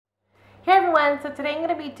everyone, so today I'm going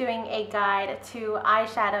to be doing a guide to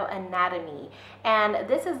eyeshadow anatomy, and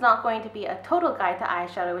this is not going to be a total guide to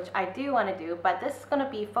eyeshadow, which I do want to do, but this is going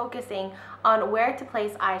to be focusing on where to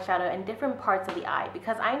place eyeshadow in different parts of the eye,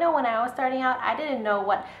 because I know when I was starting out I didn't know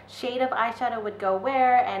what shade of eyeshadow would go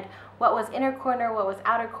where and what was inner corner, what was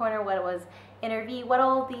outer corner, what was inner V, what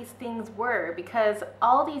all these things were, because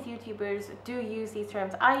all these YouTubers do use these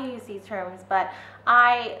terms. I use these terms, but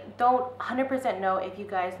I don't 100% know if you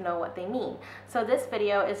guys know what they mean. So this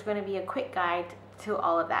video is going to be a quick guide to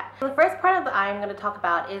all of that. So the first part of the eye I'm going to talk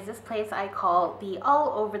about is this place I call the all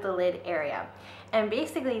over the lid area. And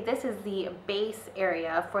basically this is the base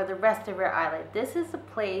area for the rest of your eyelid. This is the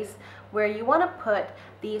place where you want to put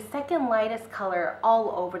the second lightest color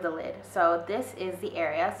all over the lid. So this is the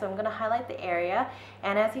area. So I'm going to highlight the area,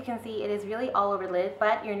 and as you can see, it is really all over the lid,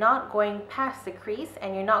 but you're not going past the crease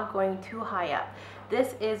and you're not going too high up.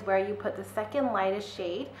 This is where you put the second lightest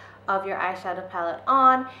shade of your eyeshadow palette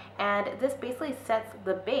on, and this basically sets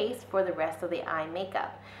the base for the rest of the eye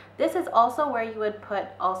makeup. This is also where you would put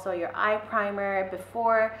also your eye primer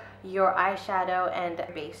before your eyeshadow and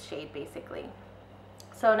base shade basically.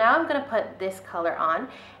 So now I'm going to put this color on,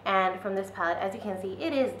 and from this palette, as you can see,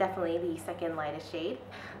 it is definitely the second lightest shade.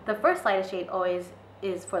 The first lightest shade always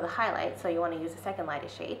is for the highlight, so you want to use the second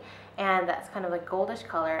lightest shade, and that's kind of a goldish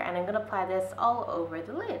color, and I'm going to apply this all over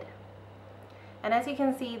the lid. And as you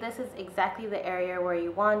can see, this is exactly the area where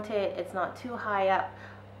you want it. It's not too high up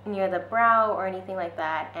near the brow or anything like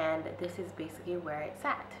that, and this is basically where it's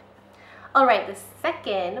at. Alright, the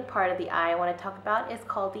second part of the eye I want to talk about is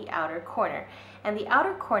called the outer corner. And the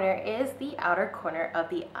outer corner is the outer corner of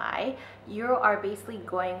the eye. You are basically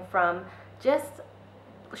going from just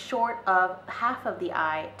short of half of the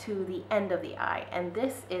eye to the end of the eye, and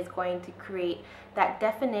this is going to create that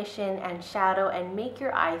definition and shadow and make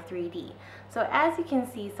your eye 3D. So as you can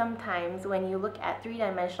see, sometimes when you look at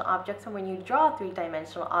three-dimensional objects, or when you draw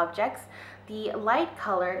three-dimensional objects, the light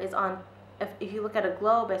color is on, if you look at a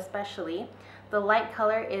globe especially, the light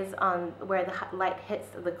color is on where the light hits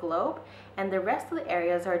the globe, and the rest of the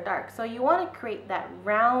areas are dark. So you want to create that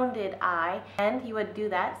rounded eye, and you would do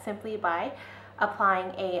that simply by applying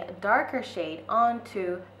a darker shade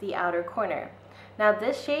onto the outer corner. Now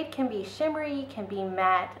this shade can be shimmery, can be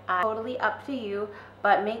matte, totally up to you,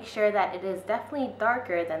 but make sure that it is definitely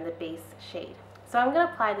darker than the base shade. So I'm going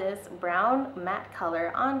to apply this brown matte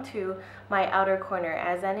color onto my outer corner,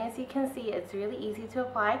 as you can see, it's really easy to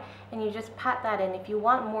apply, and you just pat that in. If you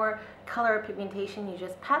want more color pigmentation, you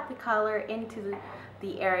just pat the color into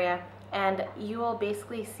the area, and you will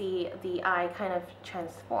basically see the eye kind of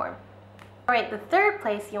transform. Alright, the third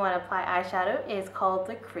place you want to apply eyeshadow is called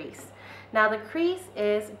the crease. Now the crease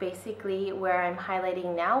is basically where I'm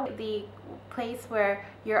highlighting now, the place where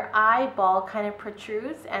your eyeball kind of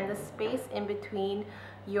protrudes and the space in between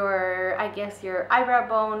your, your eyebrow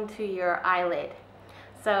bone to your eyelid.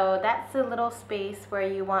 So that's the little space where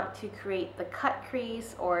you want to create the cut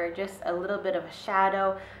crease or just a little bit of a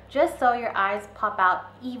shadow, just so your eyes pop out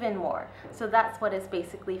even more. So that's what it's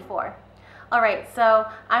basically for. Alright, so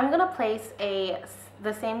I'm going to place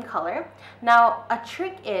the same color. Now a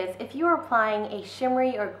trick is, if you are applying a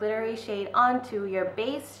shimmery or glittery shade onto your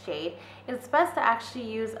base shade, it's best to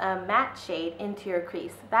actually use a matte shade into your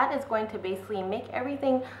crease. That is going to basically make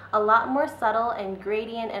everything a lot more subtle and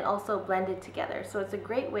gradient and also blended together. So it's a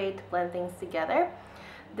great way to blend things together.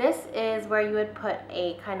 This is where you would put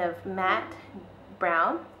a kind of matte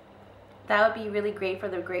brown. That would be really great for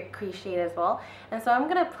the great crease shade as well. And so I'm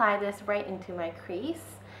going to apply this right into my crease.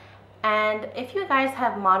 And if you guys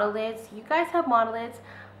have monolids,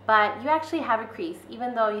 but you actually have a crease,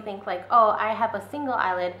 even though you think like, oh, I have a single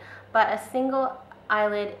eyelid, but a single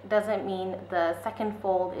eyelid doesn't mean the second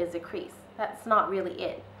fold is a crease. That's not really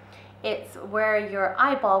it. It's where your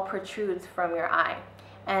eyeball protrudes from your eye,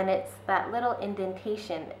 and it's that little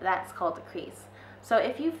indentation that's called the crease. So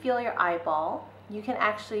if you feel your eyeball, you can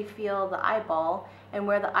actually feel the eyeball, and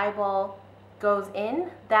where the eyeball goes in,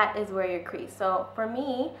 that is where your crease. So for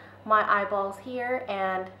me, my eyeball's here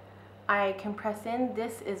and I can press in,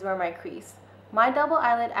 this is where my crease. My double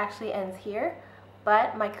eyelid actually ends here,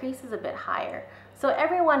 but my crease is a bit higher. So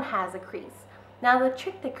everyone has a crease. Now the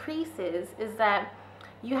trick to crease is that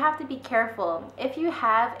you have to be careful. If you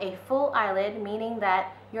have a full eyelid, meaning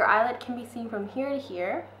that your eyelid can be seen from here to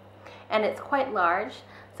here, and it's quite large,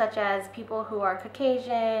 such as people who are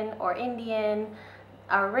Caucasian or Indian,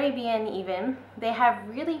 Arabian even, they have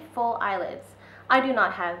really full eyelids. I do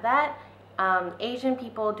not have that. Asian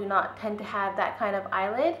people do not tend to have that kind of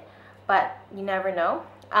eyelid, but you never know.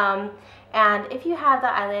 And if you have the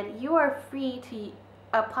eyelid, you are free to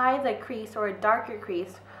apply the crease or a darker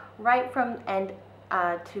crease right from end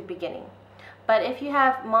to beginning. But if you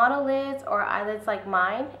have monolids or eyelids like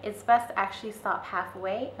mine, it's best to actually stop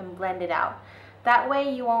halfway and blend it out. That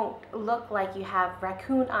way you won't look like you have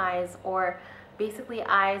raccoon eyes, or basically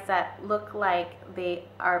eyes that look like they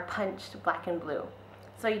are punched black and blue.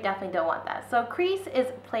 So you definitely don't want that. So crease is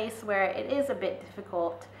a place where it is a bit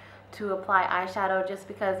difficult to apply eyeshadow just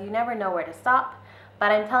because you never know where to stop.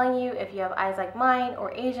 But I'm telling you, if you have eyes like mine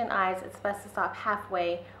or Asian eyes, it's best to stop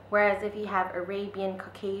halfway. Whereas if you have Arabian,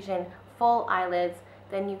 Caucasian, full eyelids,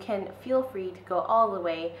 then you can feel free to go all the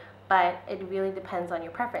way, but it really depends on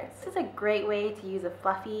your preference. This is a great way to use a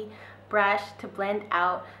fluffy brush to blend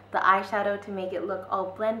out the eyeshadow to make it look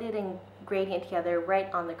all blended and gradient together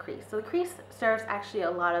right on the crease. So the crease serves actually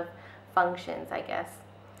a lot of functions, I guess.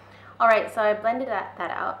 Alright, so I blended that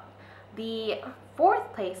out. The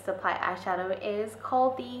fourth place to apply eyeshadow is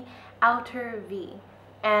called the outer V.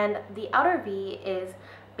 And the outer V is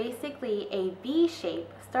basically a V shape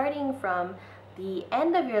starting from the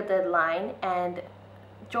end of your lid line and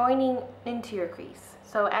joining into your crease.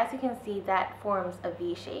 So as you can see, that forms a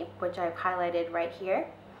V shape, which I've highlighted right here.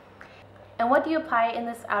 And what do you apply in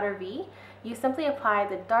this outer V? You simply apply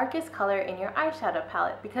the darkest color in your eyeshadow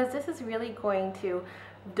palette, because this is really going to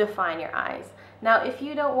define your eyes. Now, if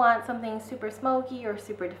you don't want something super smoky or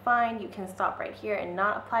super defined, you can stop right here and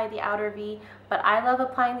not apply the outer V. But I love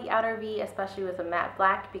applying the outer V, especially with a matte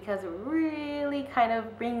black, because it really kind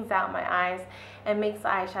of brings out my eyes and makes the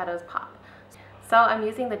eyeshadows pop. So I'm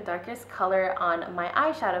using the darkest color on my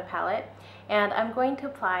eyeshadow palette, and I'm going to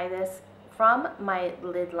apply this from my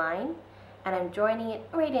lid line, and I'm joining it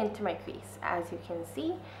right into my crease, as you can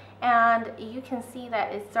see. And you can see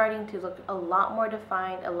that it's starting to look a lot more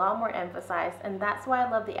defined, a lot more emphasized, and that's why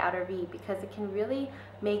I love the outer V, because it can really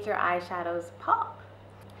make your eyeshadows pop.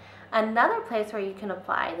 Another place where you can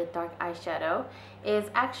apply the dark eyeshadow is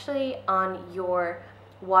actually on your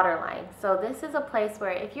waterline. So this is a place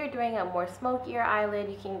where if you're doing a more smokier eyelid,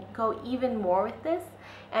 you can go even more with this,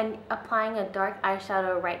 and applying a dark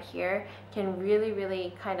eyeshadow right here can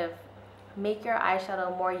really kind of make your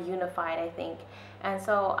eyeshadow more unified, I think. And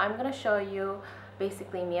so I'm going to show you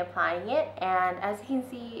basically me applying it, and as you can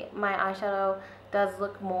see, my eyeshadow does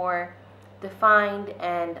look more defined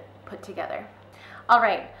and put together.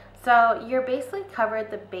 Alright, so you're basically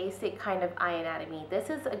covered the basic kind of eye anatomy.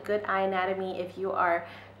 This is a good eye anatomy if you are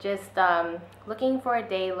just looking for a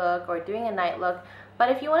day look or doing a night look.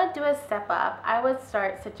 But if you want to do a step up, I would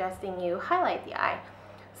start suggesting you highlight the eye.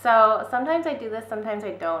 So sometimes I do this, sometimes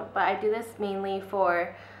I don't, but I do this mainly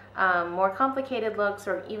for more complicated looks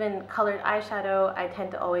or even colored eyeshadow. I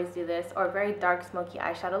tend to always do this, or very dark smoky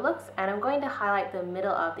eyeshadow looks, and I'm going to highlight the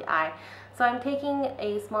middle of the eye. So I'm taking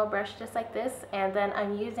a small brush just like this, and then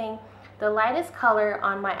I'm using the lightest color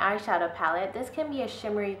on my eyeshadow palette. This can be a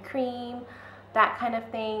shimmery cream, that kind of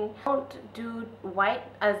thing. Don't do white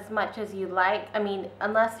as much as you like. I mean,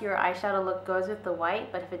 unless your eyeshadow look goes with the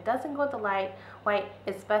white, but if it doesn't go with the white,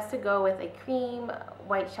 it's best to go with a cream,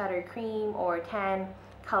 white shadow cream, or tan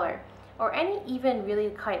color, or any even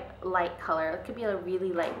really quite light color. It could be a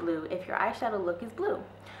really light blue if your eyeshadow look is blue.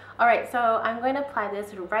 Alright, so I'm going to apply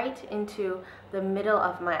this right into the middle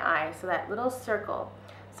of my eye, so that little circle.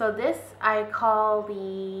 So this I call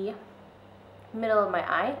the middle of my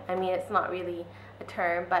eye. I mean, it's not really a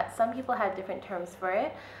term, but some people have different terms for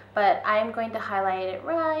it. But I'm going to highlight it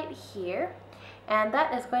right here, and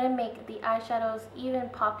that is going to make the eyeshadows even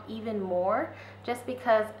pop even more, just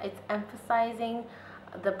because it's emphasizing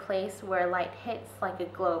the place where light hits, like a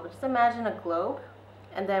globe. Just imagine a globe,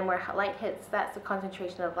 and then where light hits, that's the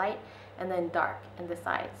concentration of light, and then dark in the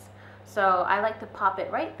sides. So I like to pop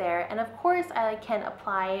it right there, and of course I can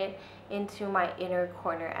apply it into my inner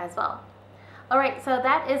corner as well. Alright, so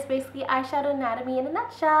that is basically eyeshadow anatomy in a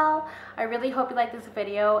nutshell. I really hope you like this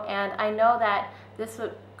video, and I know that this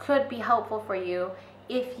could be helpful for you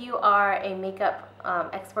if you are a makeup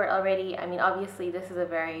expert already. I mean, obviously this is a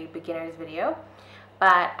very beginner's video,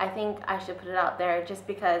 but I think I should put it out there just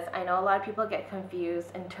because I know a lot of people get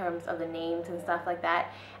confused in terms of the names and stuff like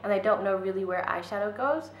that, and they don't know really where eyeshadow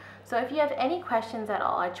goes. So if you have any questions at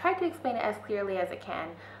all, I try to explain it as clearly as I can,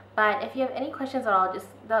 but if you have any questions at all, just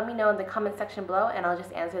let me know in the comment section below, and I'll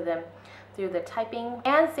just answer them through the typing.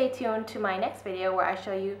 And stay tuned to my next video where I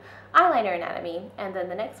show you eyeliner anatomy, and then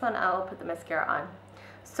the next one I'll put the mascara on.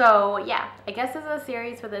 So yeah, I guess this is a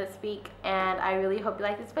series for this week, and I really hope you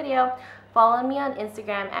like this video. Follow me on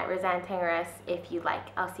Instagram at RosanneTangeres if you like.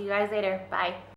 I'll see you guys later. Bye.